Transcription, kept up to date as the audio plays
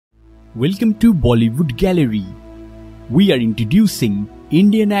Welcome to Bollywood Gallery. We are introducing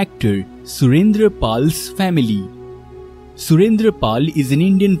Indian actor Surendra Pal's family. Surendra Pal is an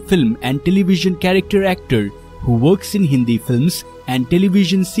Indian film and television character actor who works in Hindi films and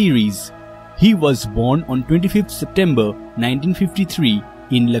television series. He was born on 25th September 1953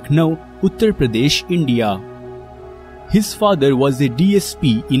 in Lucknow, Uttar Pradesh, India. His father was a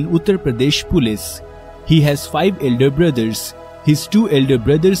DSP in Uttar Pradesh Police. He has 5 elder brothers. His 2 elder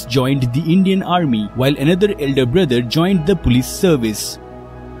brothers joined the Indian Army, while another elder brother joined the police service.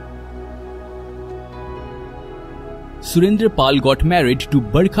 Surendra Pal got married to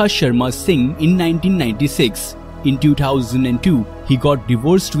Barkha Sharma Singh in 1996. In 2002, he got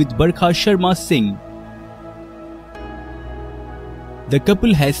divorced with Barkha Sharma Singh. The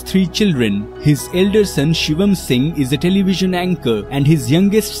couple has 3 children. His elder son Shivam Singh is a television anchor and his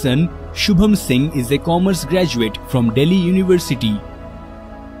youngest son Shubham Singh is a commerce graduate from Delhi University.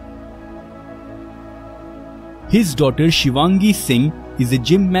 His daughter Shivangi Singh is a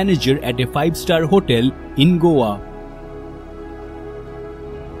gym manager at a 5-star hotel in Goa.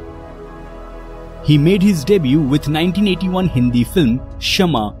 He made his debut with 1981 Hindi film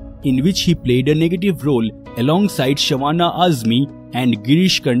Shama, in which he played a negative role alongside Shavana Azmi and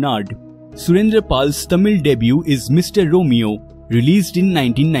Girish Karnad. Surendra Pal's Tamil debut is Mr. Romeo, released in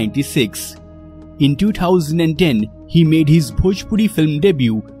 1996. In 2010, he made his Bhojpuri film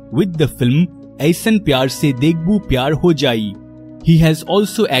debut with the film Aisan Pyar Se Dekhbu Pyar Ho Jai. He has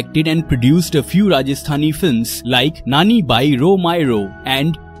also acted and produced a few Rajasthani films like Nani Bai Ro Mairo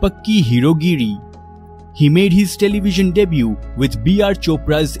and Pakki Hirogiri. He made his television debut with B.R.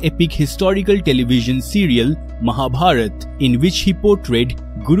 Chopra's epic historical television serial Mahabharat, in which he portrayed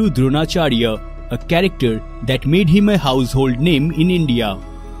Guru Dronacharya, a character that made him a household name in India.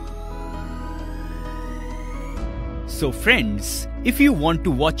 So friends, if you want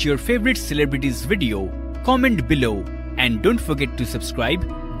to watch your favorite celebrities video, comment below and don't forget to subscribe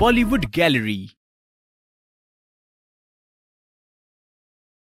Bollywood Gallery.